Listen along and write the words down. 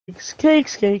Cake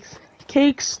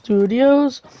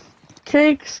Studios,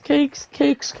 Cake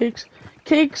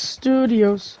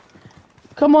Studios.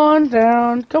 Come on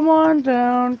down, come on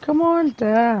down, come on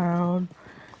down.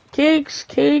 Cake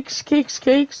Studios,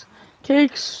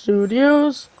 Cake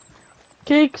Studios.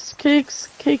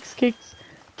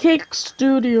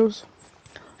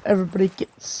 Everybody get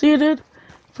seated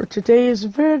for today's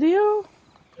video.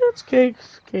 It's Cake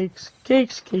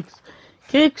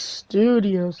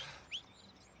Studios.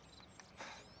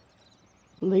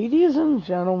 Ladies and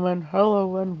gentlemen,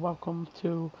 hello and welcome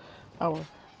to our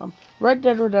Red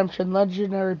Dead Redemption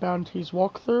Legendary Bounties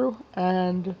walkthrough,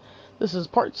 and this is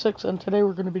part 6, and today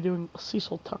we're going to be doing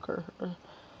Cecil Tucker, or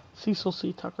Cecil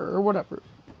C. Tucker, or whatever,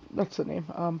 that's the name.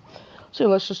 So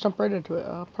yeah, let's just jump right into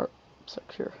it, part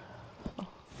 6 here. So,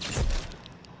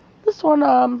 this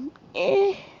one,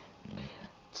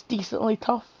 it's decently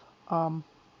tough. I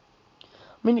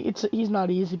mean, he's not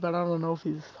easy, but I don't know if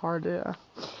he's hard.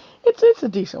 It's a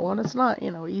decent one. It's not,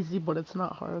 easy, but it's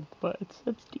not hard. But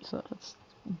it's decent. It's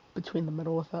between the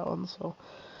middle with that one. So,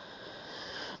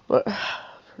 but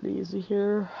pretty easy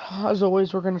here. As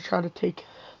always, we're gonna try to take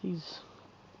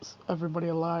everybody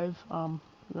alive. We're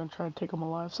gonna try to take them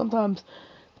alive. Sometimes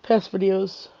past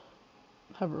videos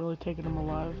haven't really taken them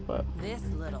alive, but this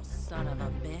little son of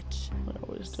a bitch, I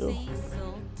always do.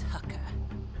 Cecil Tucker.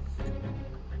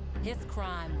 His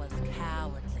crime was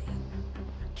cowardly,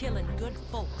 killing good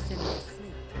folks in their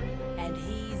sleep, and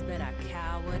he's been a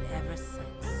coward ever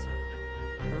since,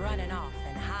 running off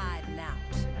and hiding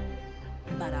out.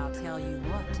 But I'll tell you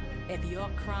what, if your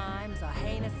crimes are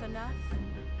heinous enough,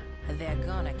 they're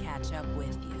gonna catch up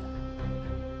with you.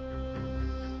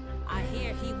 I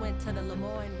hear he went to the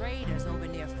Lemoyne Raiders over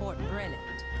near Fort Brennan,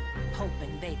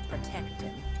 hoping they'd protect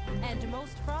him, and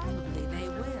most probably they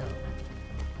will.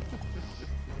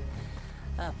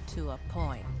 Up to a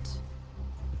point.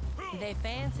 They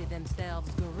fancy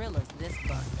themselves guerrillas, this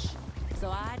bunch,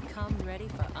 so I'd come ready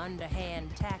for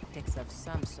underhand tactics of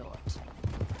some sort.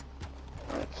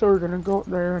 So we're gonna go up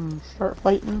there and start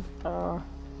fighting. Yeah,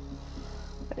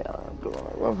 I'm doing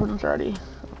our weapons ready.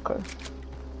 Okay.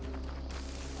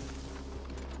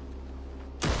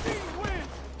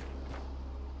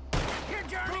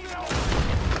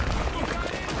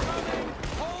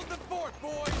 Hold the fort,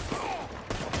 boys!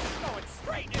 Going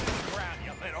straight into the ground,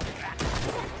 you little rat!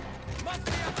 Must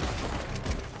be up.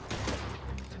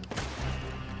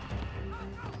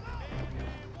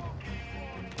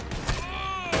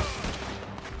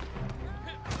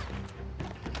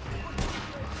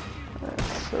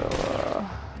 So,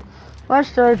 my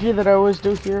strategy that I always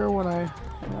do here when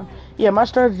my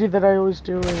strategy that I always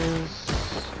do is,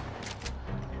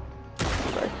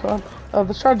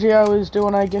 the strategy I always do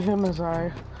when I get him is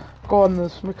I go on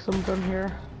this mix-em gun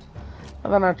here,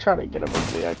 and then I try to get him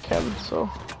as big as I can, so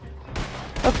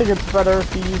I think it's better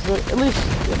if you use it, at least,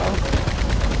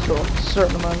 for a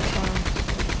certain amount of time.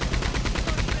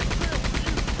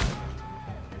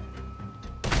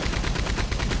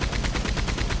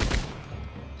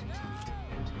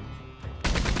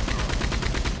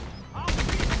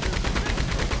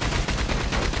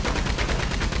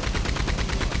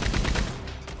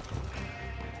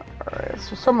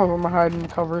 So some of them are hiding in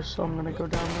cover, so I'm gonna go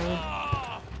down there,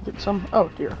 get some. Oh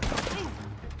dear. Okay.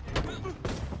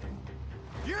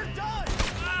 You're done!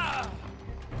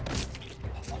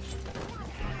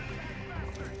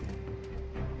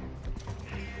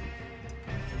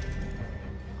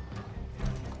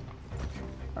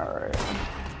 Alright.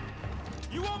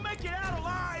 You won't make it out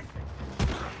alive!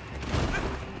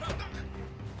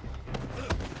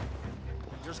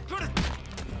 Just good.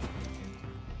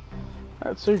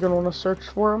 Alright, so you're gonna want to search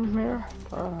for him here.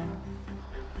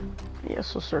 Yeah,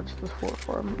 so search this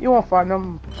for him. You won't find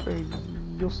him,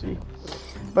 you'll see.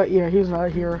 But yeah, he's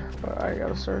not here, but I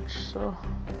gotta search, so.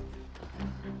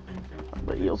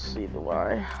 But you'll see the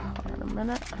why in a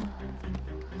minute.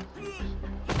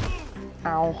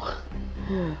 Ow.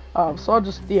 So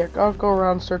I'll go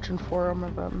around searching for him,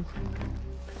 and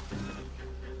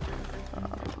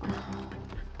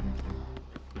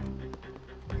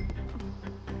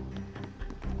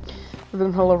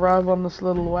then he'll arrive on this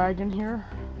little wagon here.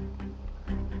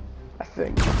 I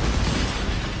think.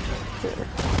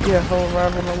 Yeah, he'll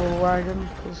arrive on a little wagon,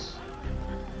 because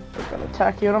they're gonna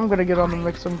attack you, and I'm gonna get on the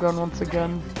mix-em gun once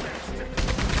again.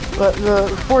 But the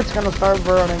fort's gonna start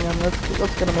burning, and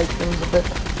that's gonna make things a bit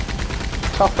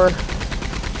tougher.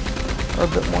 Or a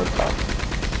bit more tough.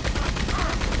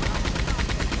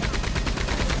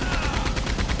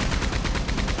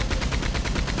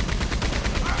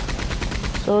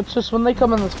 So it's just when they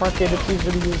come in this market, it's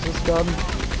easy to use this gun.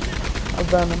 And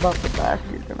then about the back,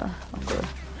 you're gonna, okay.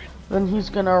 Then he's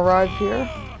gonna arrive here.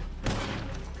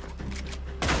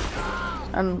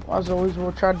 And as always,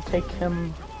 we'll try to take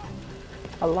him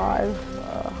alive.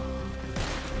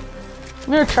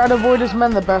 I'm gonna try to avoid his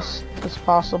men the best as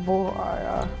possible,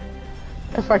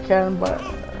 if I can, but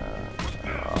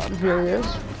here he is.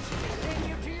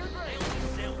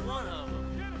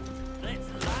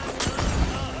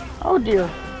 Oh dear.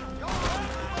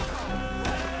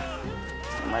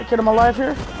 Am I get him alive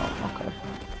here? Oh, okay.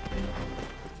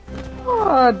 Oh,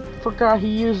 I forgot he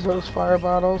used those fire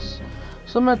bottles.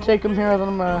 So I'm gonna take him here, then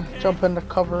I'm gonna jump into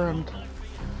cover and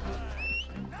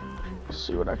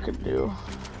see what I can do.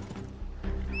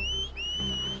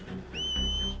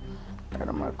 And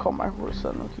I'm gonna call my horse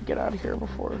and we can get out of here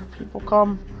before people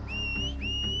come.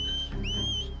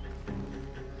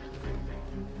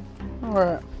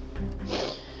 Alright.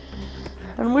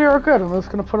 And we are good. I'm just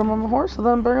gonna put him on the horse and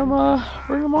then bring him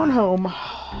on home.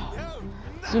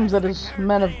 Seems that his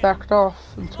men have backed off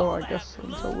until we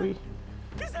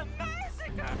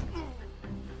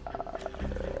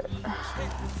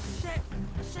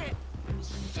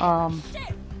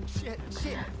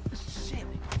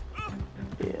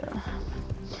yeah.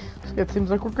 So it seems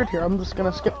like we're good here. I'm just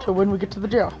gonna skip to when we get to the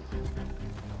jail.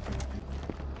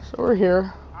 So we're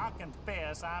here. I'll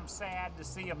confess I'm sad to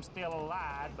see him still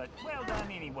alive, but well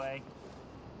done anyway.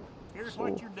 Here's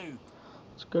what you're due.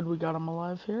 It's good we got him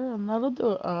alive here, and that'll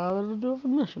do it. That'll do it for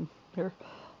the mission here.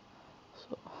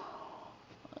 So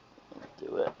let's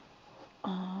do it.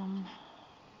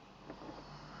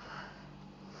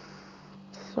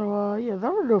 Yeah,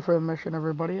 that'll do it for the mission,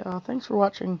 everybody. Thanks for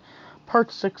watching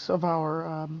part 6 of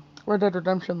our Red Dead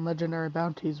Redemption Legendary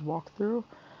Bounties walkthrough.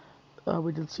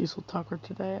 We did Cecil Tucker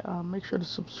today. Make sure to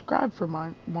subscribe for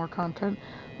more content,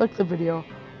 like the video,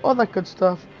 all that good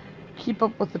stuff. Keep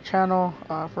up with the channel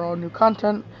for all new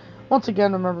content. Once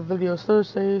again, remember videos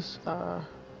Thursdays,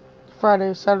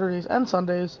 Fridays, Saturdays, and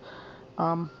Sundays.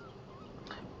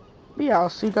 Yeah, I'll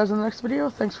see you guys in the next video.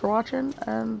 Thanks for watching,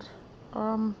 and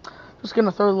just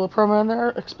gonna throw a little promo in there.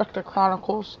 Expect a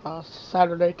Chronicles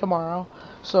Saturday tomorrow.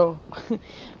 So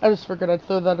I just figured I'd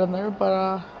throw that in there,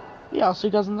 but yeah, I'll see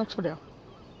you guys in the next video.